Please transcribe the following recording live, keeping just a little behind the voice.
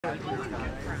Thank you so much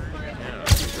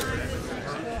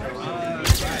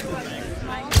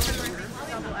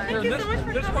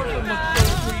for coming.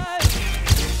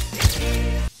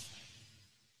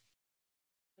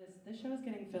 This show is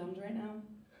getting filmed right now,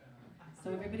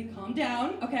 so everybody calm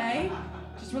down, okay?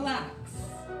 Just relax.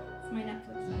 It's my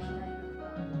Netflix special right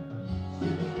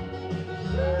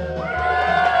now.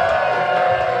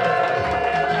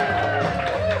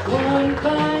 One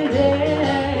fine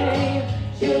day,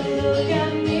 you look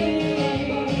at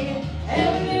me,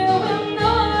 and you will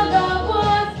know that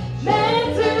was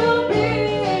meant to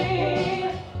be.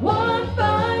 One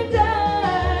fine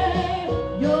day,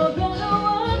 you're gonna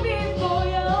want me for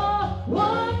your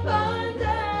one fine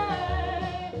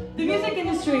day. The music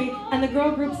industry and the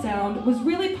girl group sound was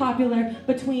really popular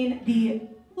between the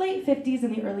late 50s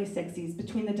and the early 60s,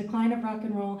 between the decline of rock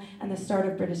and roll and the start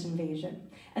of British invasion.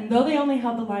 And though they only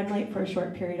held the limelight for a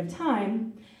short period of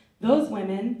time, those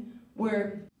women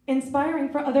were inspiring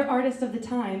for other artists of the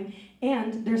time,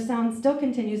 and their sound still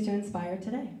continues to inspire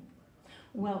today.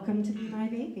 Welcome to Be My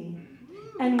Baby.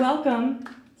 And welcome,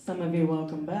 some of you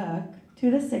welcome back, to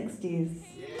the 60s.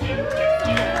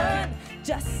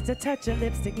 Just a touch of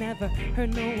lipstick never hurt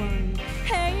no one.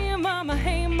 Hey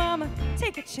mama,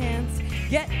 take a chance.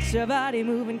 Get your body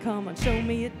moving, come on, show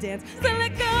me a dance. So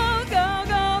let go, go,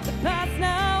 go, the past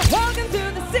now. Welcome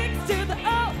to the 6 to the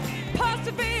O,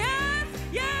 apostrophe S,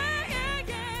 yeah, yeah,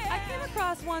 yeah. I came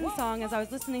across one song as I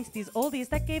was listening to these oldies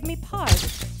that gave me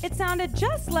pause. It sounded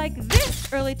just like this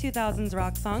early 2000s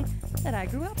rock song that I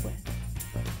grew up with.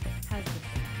 How's this?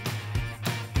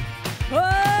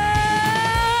 Whoa!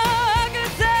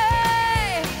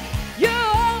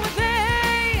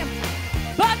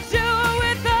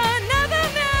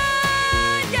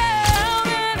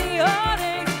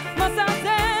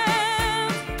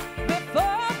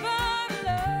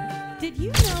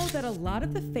 A lot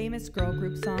of the famous girl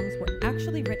group songs were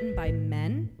actually written by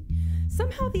men.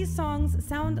 Somehow these songs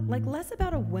sound like less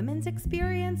about a woman's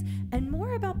experience and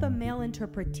more about the male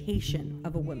interpretation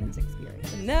of a woman's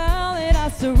experience. Now that I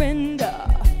surrender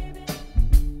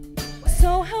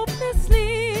so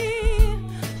helplessly,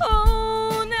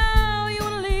 oh, now you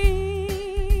wanna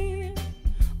leave,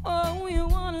 oh, you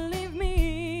wanna leave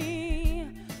me,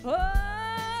 oh.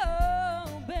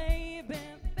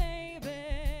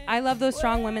 I love those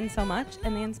strong women so much,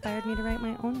 and they inspired me to write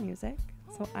my own music.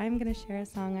 So I'm going to share a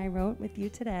song I wrote with you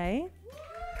today.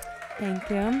 Thank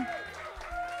you.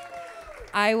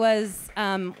 I was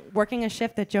working a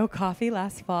shift at Joe Coffee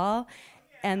last fall,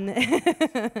 and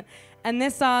and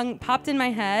this song popped in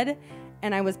my head,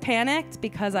 and I was panicked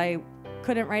because I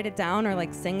couldn't write it down or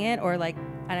like sing it or like,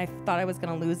 and I thought I was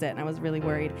going to lose it, and I was really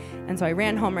worried. And so I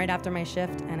ran home right after my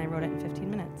shift, and I wrote it in 15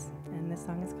 minutes. And this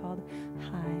song is called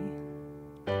Hi.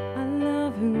 I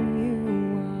love who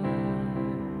you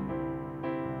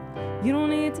are. You don't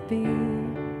need to be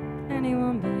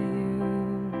anyone but you.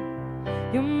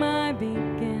 You're my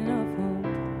beacon of hope,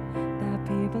 that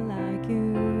people like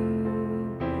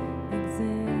you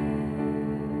exist.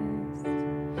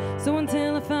 So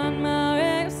until I find my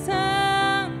way of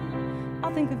sound,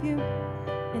 I'll think of you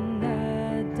and